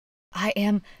I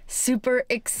am super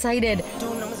excited.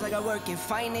 Do numbers like I work in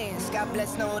finance. God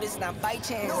bless, no, this not by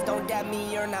chance. Don't dab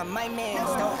me, you're not my man.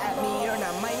 Don't at me, you're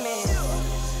not my man.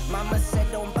 Mama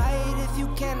said don't buy it if you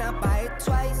cannot buy it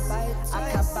twice.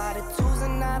 I cop by the tools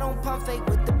and I don't pump fake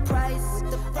with the price.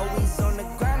 Always on the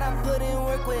grind, I put in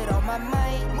work with all my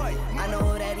might. I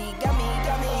know that he got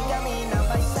me, not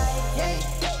by sight. Yeah.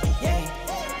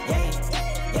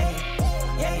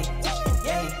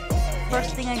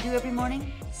 First thing I do every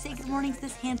morning, say good morning to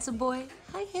this handsome boy.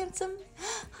 Hi, handsome.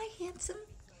 Hi, handsome.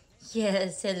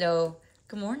 Yes, hello.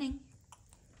 Good morning.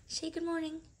 Say good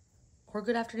morning. Or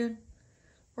good afternoon.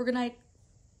 Or good night.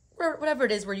 Whatever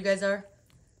it is where you guys are.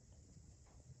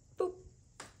 Boop.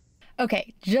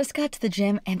 Okay, just got to the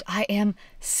gym and I am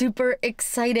super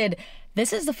excited.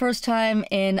 This is the first time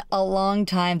in a long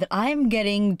time that I'm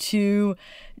getting to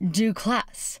do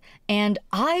class. And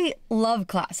I love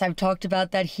class. I've talked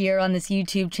about that here on this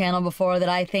YouTube channel before, that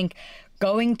I think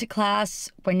going to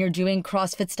class when you're doing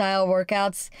CrossFit style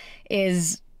workouts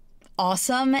is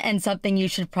awesome and something you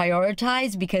should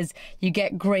prioritize, because you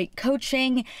get great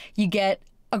coaching, you get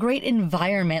a great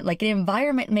environment. Like, an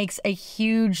environment makes a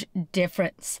huge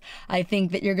difference. I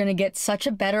think that you're going to get such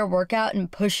a better workout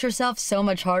and push yourself so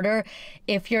much harder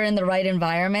if you're in the right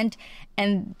environment.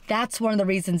 And that's one of the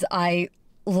reasons I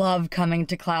love coming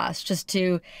to class, just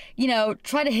to, you know,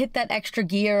 try to hit that extra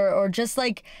gear, or just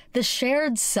like the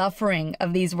shared suffering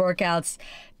of these workouts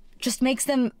just makes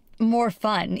them more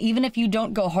fun. Even if you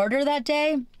don't go harder that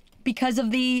day because of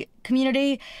the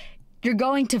community, you're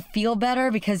going to feel better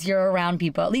because you're around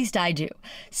people. At least I do.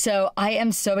 So I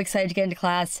am so excited to get into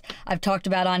class. I've talked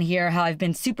about on here how I've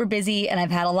been super busy and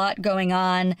I've had a lot going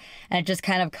on, and it just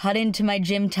kind of cut into my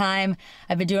gym time.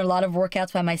 I've been doing a lot of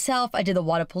workouts by myself. I did the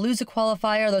Wodapalooza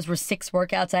qualifier. Those were 6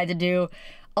 workouts I had to do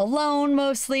alone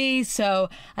mostly, so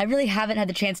I really haven't had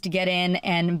the chance to get in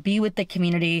and be with the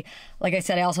community. Like I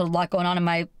said, I also had a lot going on in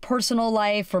my personal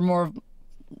life, or more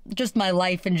just my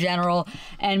life in general,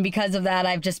 and because of that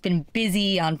I've just been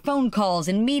busy on phone calls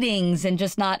and meetings, and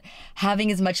just not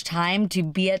having as much time to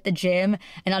be at the gym,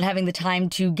 and not having the time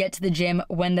to get to the gym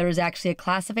when there is actually a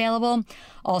class available.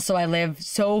 Also, I live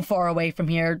so far away from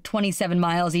here, 27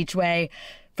 miles each way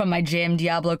from my gym,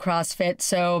 Diablo CrossFit.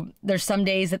 So there's some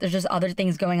days that there's just other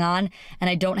things going on and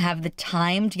I don't have the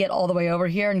time to get all the way over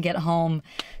here and get home.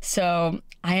 So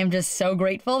I am just so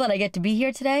grateful that I get to be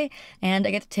here today, and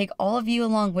I get to take all of you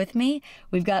along with me.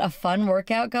 We've got a fun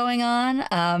workout going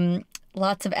on.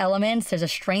 Lots of elements. There's a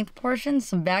strength portion,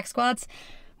 some back squats.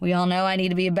 We all know I need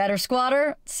to be a better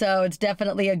squatter, so it's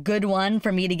definitely a good one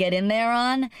for me to get in there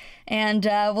on. And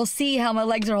we'll see how my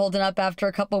legs are holding up after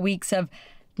a couple weeks of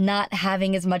not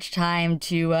having as much time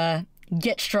to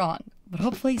get strong. But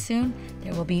hopefully soon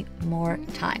there will be more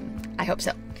time. I hope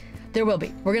so. There will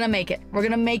be. We're gonna make it. We're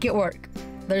gonna make it work.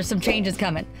 There's some changes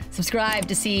coming. Subscribe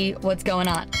to see what's going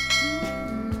on.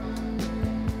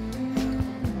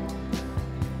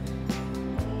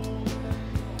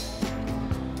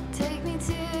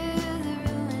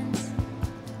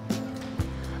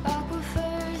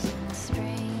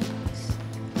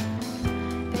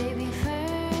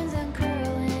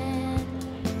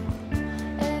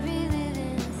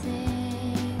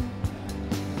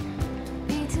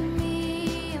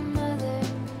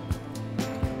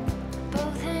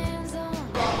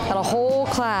 Got a whole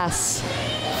class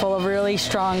full of really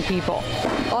strong people.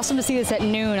 Awesome to see this at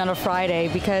noon on a Friday,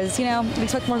 because, you know, we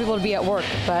expect more people to be at work,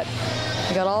 but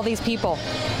we got all these people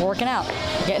working out,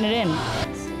 getting it in.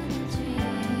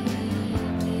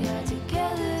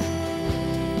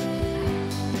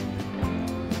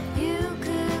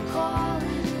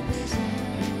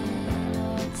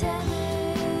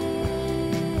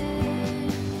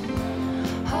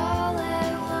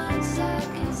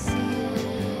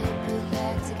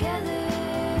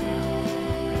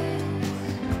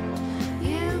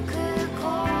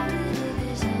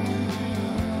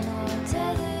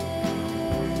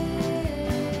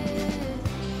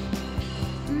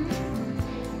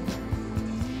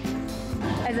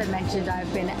 As I mentioned,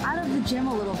 I've been out of the gym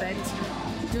a little bit,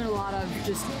 doing a lot of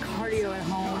just cardio at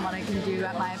home, what I can do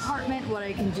at my apartment, what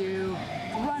I can do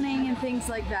running and things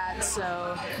like that.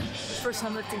 So first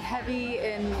time lifting heavy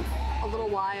in a little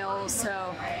while,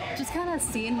 so just kind of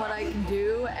seeing what I can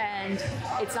do. And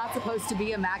it's not supposed to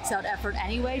be a max out effort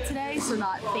anyway today, so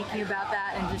not thinking about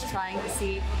that and just trying to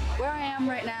see where I am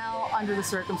right now under the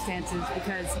circumstances,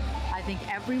 because I think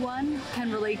everyone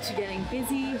can relate to getting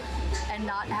busy and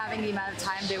not having the amount of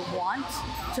time they want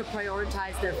to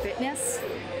prioritize their fitness.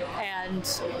 And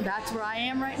that's where I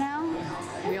am right now.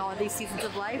 We all have these seasons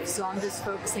of life, so I'm just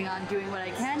focusing on doing what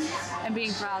I can and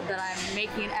being proud that I'm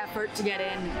making an effort to get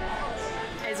in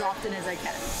as often as I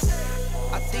can.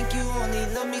 I think you only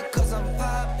love me cause I'm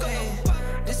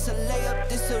poppin'. This a layup,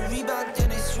 this a rebound,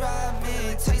 then it's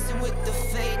driving. Tyson with the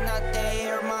fade, not the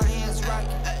hair, my hands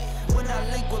rockin'. When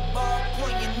I link with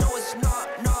ballpoint, you know it's knockin'.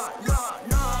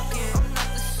 I'm not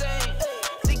the same.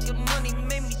 Thinking money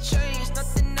made me change,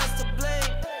 nothing else to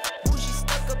blame. Bougie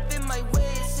stuck up in my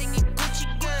way, singing Gucci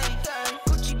gang.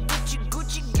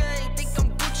 Gucci gang, think I'm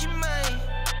Gucci Mane.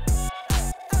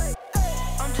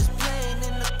 I'm just playing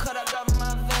in the cut, I got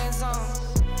my Vans on.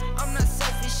 I'm not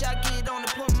selfish, I get on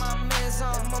to put my mans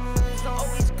on.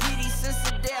 Always greedy since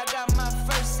the day I got my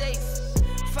first safe.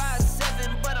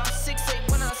 5'7", but I'm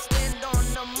 6'8" when I stand on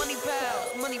the money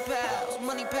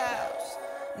pals.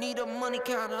 Need a money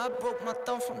counter, I broke my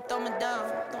thumb from thumbing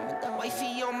down.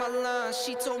 Wifey on my line,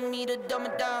 she told me to dumb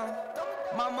it down.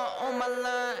 Mama on my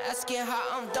line, asking how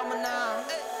I'm dumbing now.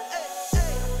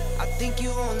 I think you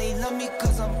only love me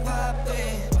cause I'm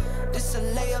poppin'. This a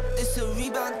layup, this a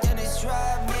rebound, then it's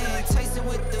driving. Tyson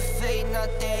with the fade, not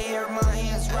the hair, my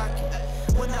hands rockin'.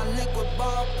 When I link with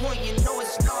ballpoint, you know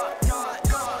it's not.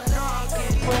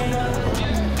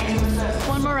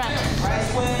 One more round.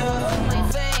 My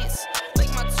veins, like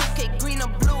my 2K green or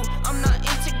blue, I'm not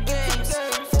into games.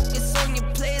 Focus on your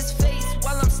player's face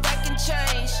while I'm stacking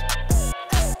change.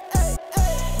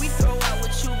 We throw out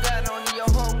what you got on your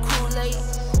whole crew late.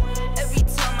 Every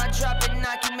time I drop it,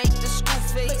 knock you make the screw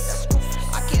face.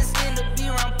 I can't stand to be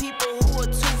around people who are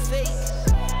too fake.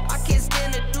 I can't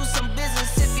stand to do some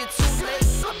business if you're too late.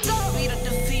 I beat the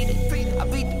defeated, I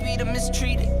beat the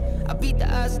mistreated, I beat the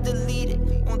odds deleted.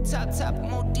 On top,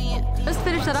 MODing. Let's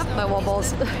finish that up. My wall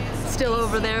ball's still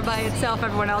over there by itself.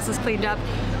 Everyone else is cleaned up.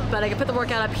 But I can put the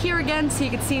workout up here again so you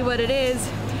can see what it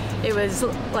is. It was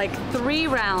like 3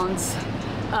 rounds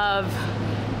of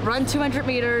run 200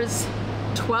 meters,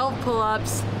 12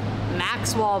 pull-ups,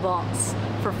 max wall balls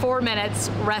for 4 minutes,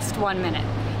 rest 1 minute.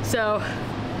 So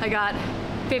I got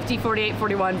 50, 48,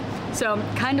 41. So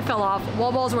kind of fell off.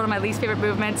 Wall balls are one of my least favorite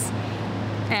movements,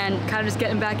 and kind of just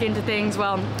getting back into things.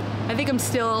 Well, I think I'm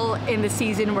still in the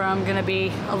season where I'm gonna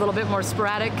be a little bit more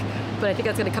sporadic, but I think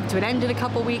that's gonna come to an end in a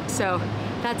couple weeks, so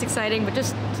that's exciting. But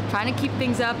just trying to keep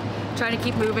things up, trying to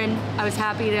keep moving. I was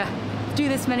happy to do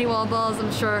this many wall balls.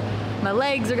 I'm sure my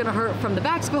legs are gonna hurt from the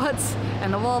back squats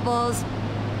and the wall balls,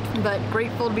 but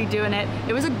grateful to be doing it.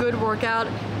 It was a good workout.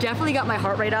 Definitely got my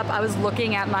heart rate up. I was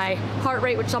looking at my heart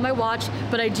rate, which is on my watch,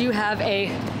 but I do have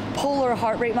a polar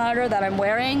heart rate monitor that I'm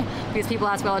wearing because people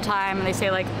ask me all the time and they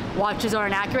say like watches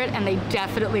aren't accurate, and they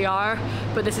definitely are,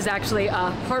 but this is actually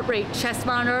a heart rate chest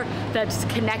monitor that's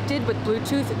connected with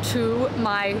Bluetooth to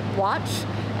my watch,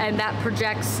 and that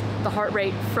projects the heart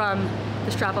rate from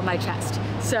the strap on my chest.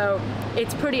 So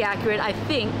it's pretty accurate, I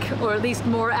think, or at least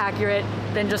more accurate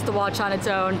than just the watch on its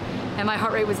own, and my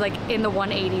heart rate was like in the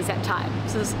 180s at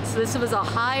times. So this was a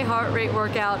high heart rate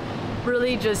workout,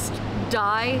 really just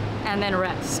die and then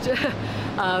rest.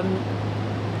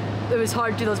 It was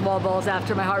hard to do those wall balls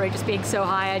after my heart rate just being so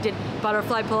high. I did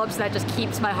butterfly pull-ups, that just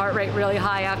keeps my heart rate really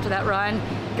high after that run.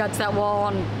 Got to that wall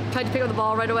and tried to pick up the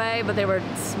ball right away, but they were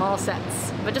small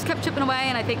sets. But just kept chipping away,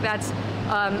 and I think that's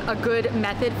a good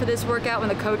method for this workout. When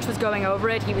the coach was going over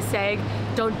it, he was saying,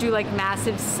 don't do like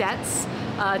massive sets.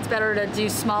 It's better to do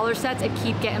smaller sets and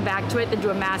keep getting back to it than do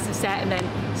a massive set and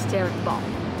then stare at the ball.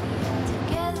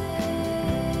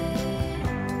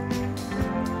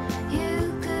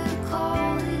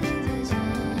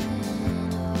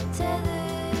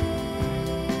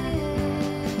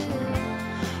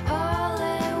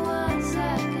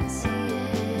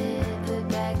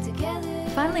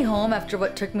 Finally home after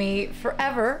what took me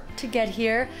forever to get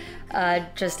here.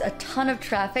 Just a ton of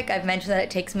traffic. I've mentioned that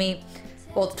it takes me,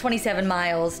 well, it's 27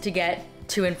 miles to get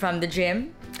to and from the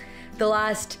gym. The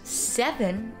last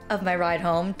 7 of my ride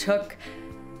home took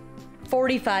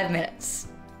 45 minutes.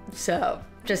 So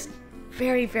just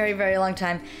very, very, very long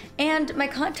time. And my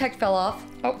contact fell off.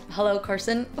 Oh, hello,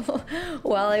 Carson.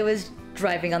 While I was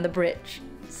driving on the bridge.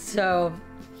 So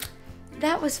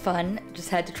that was fun. Just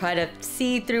had to try to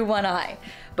see through one eye.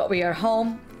 But we are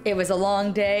home. It was a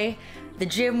long day. The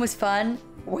gym was fun.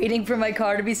 Waiting for my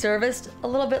car to be serviced, a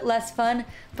little bit less fun,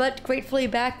 but gratefully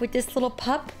back with this little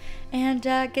pup and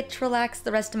get to relax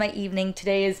the rest of my evening.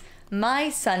 Today is my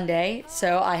Sunday,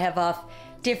 so I have off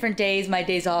different days. My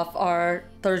days off are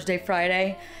Thursday,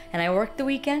 Friday, and I work the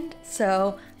weekend.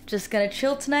 So just gonna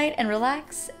chill tonight and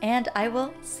relax, and I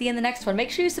will see you in the next one.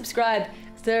 Make sure you subscribe.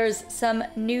 There's some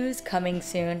news coming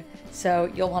soon, so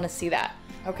you'll want to see that.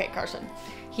 Okay, Carson,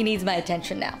 he needs my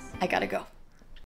attention now. I gotta go.